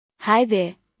Hi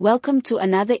there, welcome to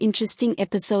another interesting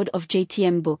episode of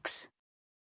JTM Books.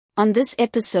 On this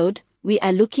episode, we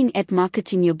are looking at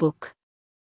marketing your book.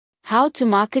 How to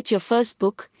market your first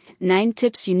book, 9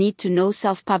 tips you need to know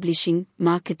self-publishing,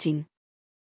 marketing.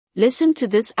 Listen to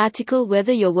this article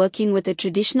whether you're working with a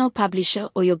traditional publisher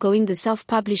or you're going the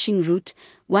self-publishing route,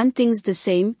 one thing's the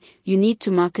same, you need to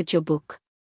market your book.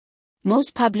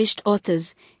 Most published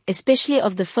authors, especially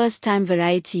of the first-time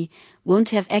variety,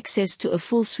 won't have access to a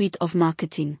full suite of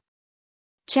marketing.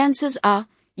 Chances are,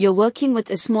 you're working with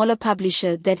a smaller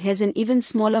publisher that has an even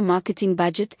smaller marketing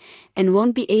budget and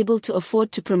won't be able to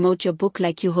afford to promote your book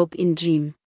like you hope in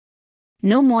dream.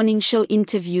 No morning show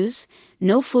interviews,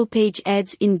 no full-page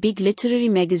ads in big literary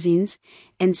magazines,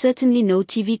 and certainly no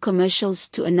TV commercials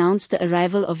to announce the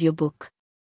arrival of your book.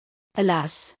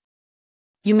 Alas!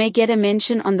 You may get a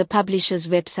mention on the publisher's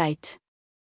website.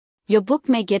 Your book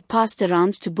may get passed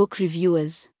around to book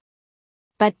reviewers.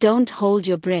 But don't hold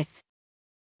your breath.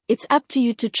 It's up to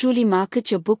you to truly market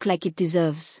your book like it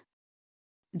deserves.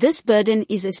 This burden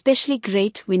is especially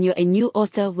great when you're a new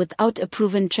author without a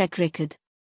proven track record.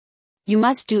 You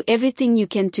must do everything you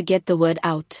can to get the word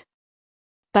out.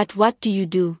 But what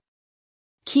do?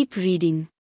 Keep reading.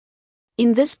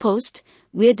 In this post,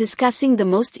 we're discussing the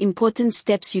most important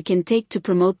steps you can take to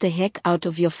promote the heck out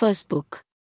of your first book.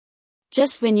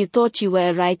 Just when you thought you were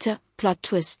a writer, plot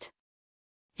twist.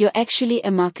 You're actually a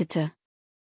marketer.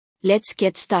 Let's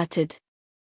get started.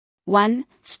 1.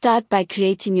 Start by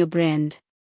creating your brand.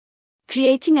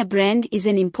 Creating a brand is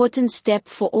an important step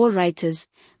for all writers,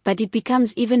 but it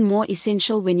becomes even more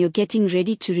essential when you're getting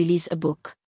ready to release a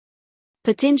book.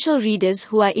 Potential readers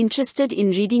who are interested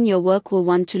in reading your work will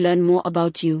want to learn more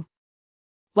about you.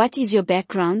 What is your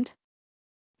background?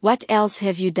 What else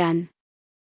have you done?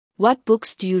 What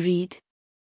books do you read?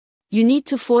 You need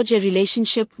to forge a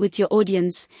relationship with your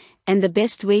audience, and the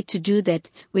best way to do that,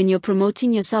 when you're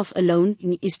promoting yourself alone,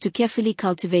 is to carefully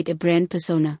cultivate a brand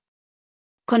persona.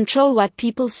 Control what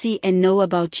people see and know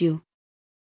about you.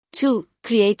 2.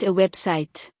 Create a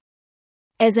website.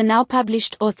 As a now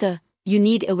published author, you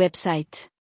need a website.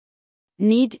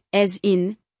 Need, as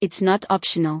in, it's not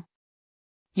optional.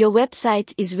 Your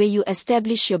website is where you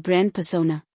establish your brand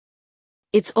persona.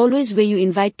 It's always where you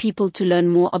invite people to learn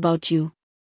more about you.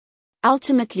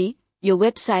 Ultimately, your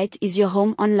website is your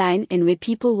home online and where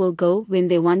people will go when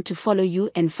they want to follow you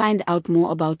and find out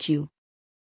more about you.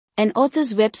 An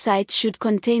author's website should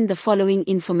contain the following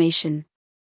information: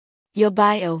 your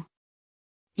bio,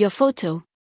 your photo,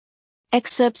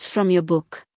 excerpts from your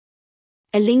book,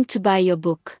 a link to buy your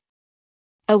book,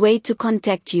 a way to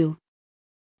contact you,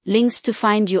 links to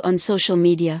find you on social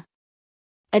media.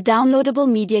 A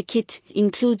downloadable media kit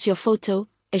includes your photo,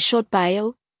 a short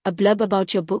bio, a blurb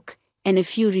about your book, and a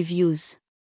few reviews.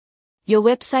 Your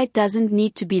website doesn't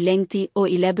need to be lengthy or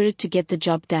elaborate to get the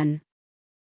job done.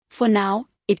 For now,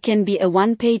 it can be a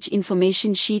one-page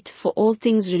information sheet for all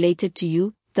things related to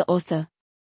you, the author.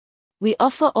 We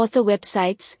offer author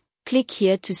websites, click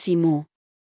here to see more.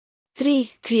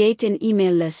 3. Create an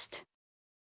email list.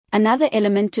 Another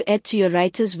element to add to your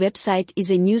writer's website is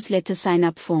a newsletter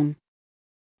sign-up form.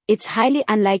 It's highly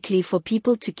unlikely for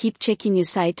people to keep checking your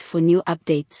site for new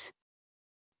updates.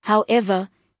 However,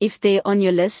 if they're on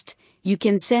your list, you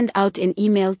can send out an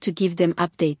email to give them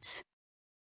updates.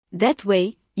 That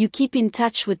way, you keep in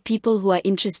touch with people who are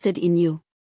interested in you.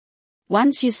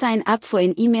 Once you sign up for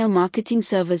an email marketing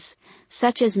service,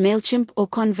 such as MailChimp or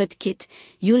ConvertKit,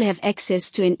 you'll have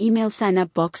access to an email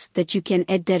sign-up box that you can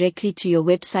add directly to your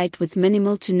website with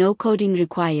minimal to no coding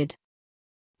required.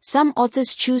 Some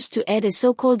authors choose to add a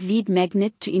so-called lead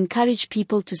magnet to encourage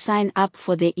people to sign up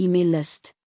for their email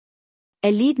list.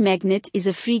 A lead magnet is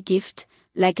a free gift,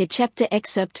 like a chapter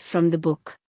excerpt from the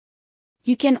book.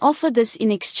 You can offer this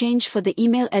in exchange for the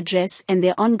email address and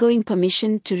their ongoing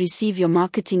permission to receive your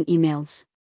marketing emails.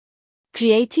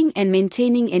 Creating and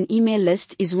maintaining an email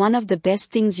list is one of the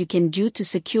best things you can do to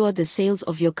secure the sales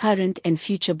of your current and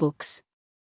future books.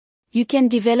 You can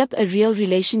develop a real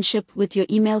relationship with your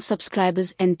email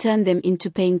subscribers and turn them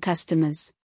into paying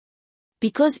customers.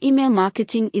 Because email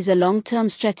marketing is a long-term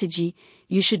strategy,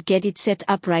 you should get it set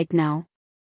up right now.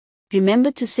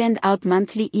 Remember to send out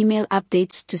monthly email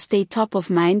updates to stay top of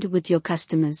mind with your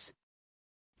customers.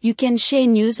 You can share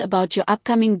news about your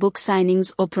upcoming book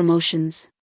signings or promotions.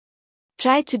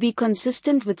 Try to be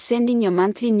consistent with sending your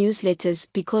monthly newsletters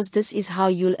because this is how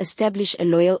you'll establish a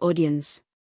loyal audience.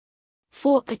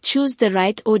 4. Choose the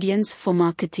right audience for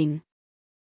marketing.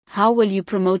 How will you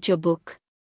promote your book?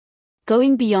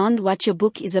 Going beyond what your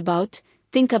book is about,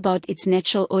 think about its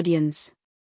natural audience.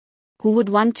 Who would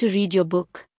want to read your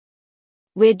book?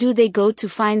 Where do they go to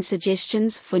find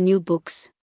suggestions for new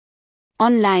books?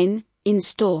 Online, in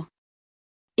store.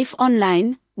 If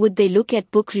online, would they look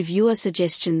at book reviewer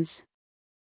suggestions?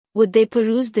 Would they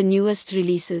peruse the newest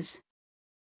releases?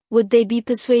 Would they be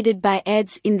persuaded by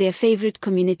ads in their favorite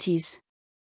communities?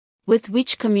 With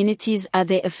which communities are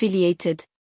they affiliated?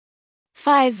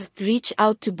 5. Reach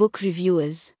out to book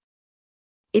reviewers.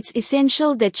 It's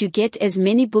essential that you get as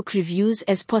many book reviews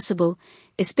as possible,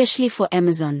 especially for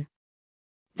Amazon.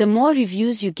 The more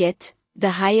reviews you get,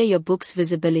 the higher your book's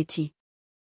visibility.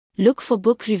 Look for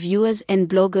book reviewers and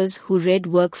bloggers who read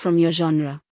work from your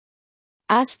genre.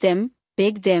 Ask them,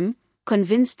 beg them,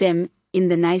 convince them, in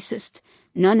the nicest,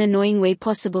 non-annoying way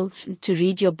possible, to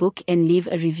read your book and leave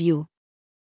a review.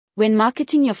 When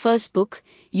marketing your first book,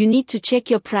 you need to check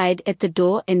your pride at the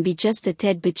door and be just a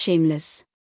tad bit shameless.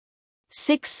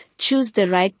 6. Choose the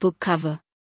right book cover.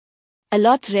 A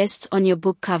lot rests on your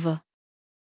book cover.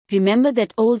 Remember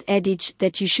that old adage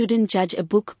that you shouldn't judge a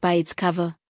book by its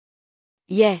cover?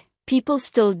 Yeah, people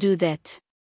still do that.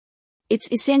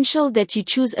 It's essential that you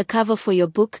choose a cover for your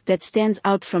book that stands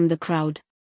out from the crowd.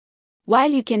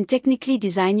 While you can technically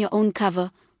design your own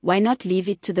cover, why not leave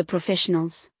it to the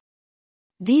professionals?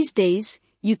 These days,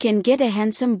 you can get a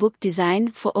handsome book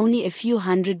design for only a few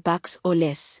 $100 or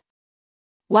less.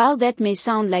 While that may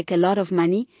sound like a lot of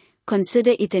money,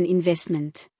 consider it an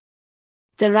investment.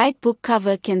 The right book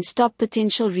cover can stop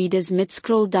potential readers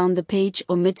mid-scroll down the page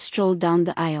or mid-stroll down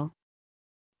the aisle.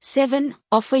 7.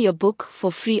 Offer your book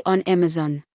for free on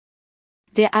Amazon.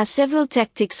 There are several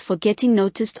tactics for getting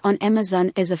noticed on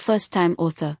Amazon as a first-time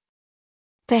author.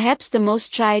 Perhaps the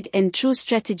most tried and true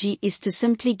strategy is to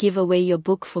simply give away your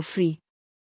book for free.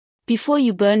 Before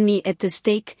you burn me at the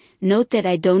stake, note that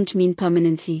I don't mean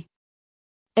permanently.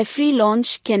 A free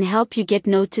launch can help you get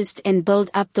noticed and build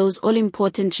up those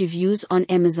all-important reviews on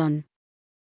Amazon.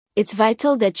 It's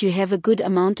vital that you have a good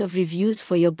amount of reviews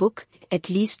for your book, at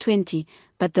least 20,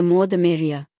 but the more the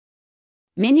merrier.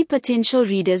 Many potential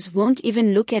readers won't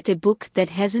even look at a book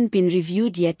that hasn't been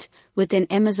reviewed yet, with an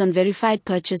Amazon verified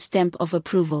purchase stamp of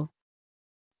approval.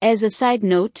 As a side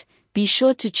note, be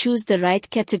sure to choose the right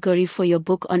category for your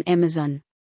book on Amazon.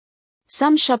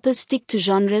 Some shoppers stick to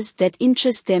genres that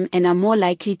interest them and are more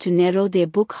likely to narrow their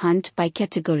book hunt by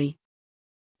category.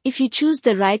 If you choose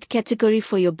the right category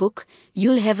for your book,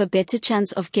 you'll have a better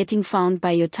chance of getting found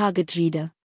by your target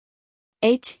reader.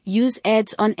 8. Use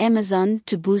ads on Amazon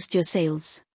to boost your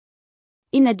sales.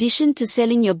 In addition to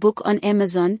selling your book on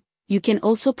Amazon, you can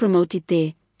also promote it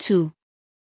there, too.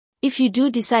 If you do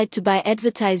decide to buy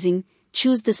advertising,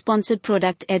 choose the sponsored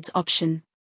product ads option.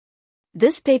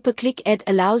 This pay-per-click ad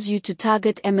allows you to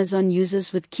target Amazon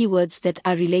users with keywords that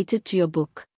are related to your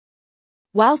book.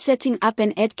 While setting up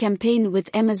an ad campaign with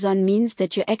Amazon means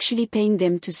that you're actually paying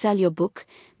them to sell your book,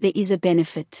 there is a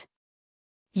benefit.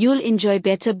 You'll enjoy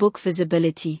better book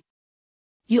visibility.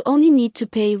 You only need to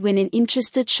pay when an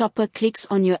interested shopper clicks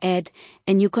on your ad,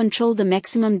 and you control the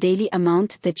maximum daily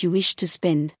amount that you wish to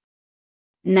spend.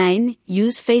 9.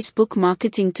 Use Facebook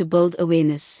marketing to build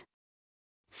awareness.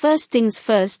 First things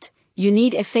first, you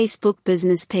need a Facebook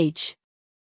business page.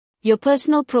 Your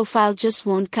personal profile just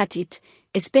won't cut it,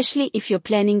 especially if you're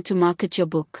planning to market your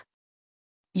book.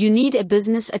 You need a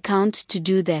business account to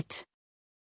do that.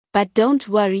 But don't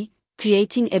worry,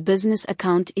 creating a business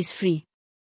account is free.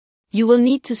 You will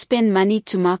need to spend money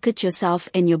to market yourself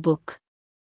and your book.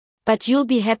 But you'll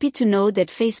be happy to know that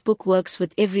Facebook works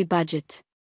with every budget.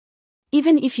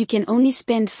 Even if you can only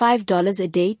spend $5 a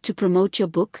day to promote your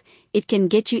book, it can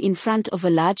get you in front of a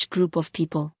large group of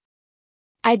people.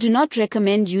 I do not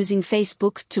recommend using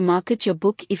Facebook to market your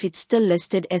book if it's still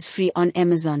listed as free on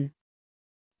Amazon.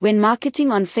 When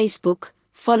marketing on Facebook,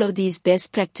 follow these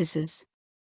best practices.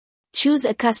 Choose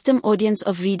a custom audience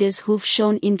of readers who've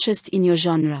shown interest in your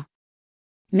genre.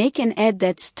 Make an ad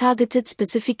that's targeted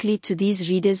specifically to these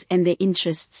readers and their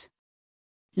interests.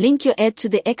 Link your ad to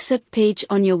the excerpt page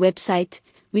on your website,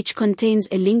 which contains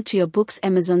a link to your book's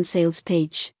Amazon sales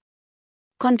page.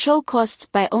 Control costs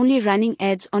by only running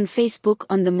ads on Facebook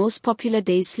on the most popular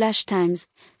days/times.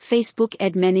 Facebook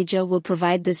Ad Manager will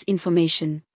provide this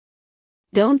information.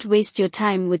 Don't waste your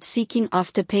time with seeking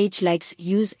after page likes.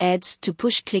 Use ads to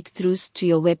push click-throughs to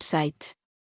your website.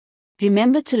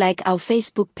 Remember to like our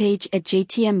Facebook page at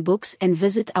JTM Books and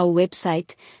visit our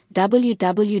website,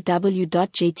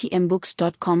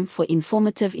 www.jtmbooks.com, for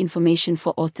informative information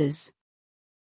for authors.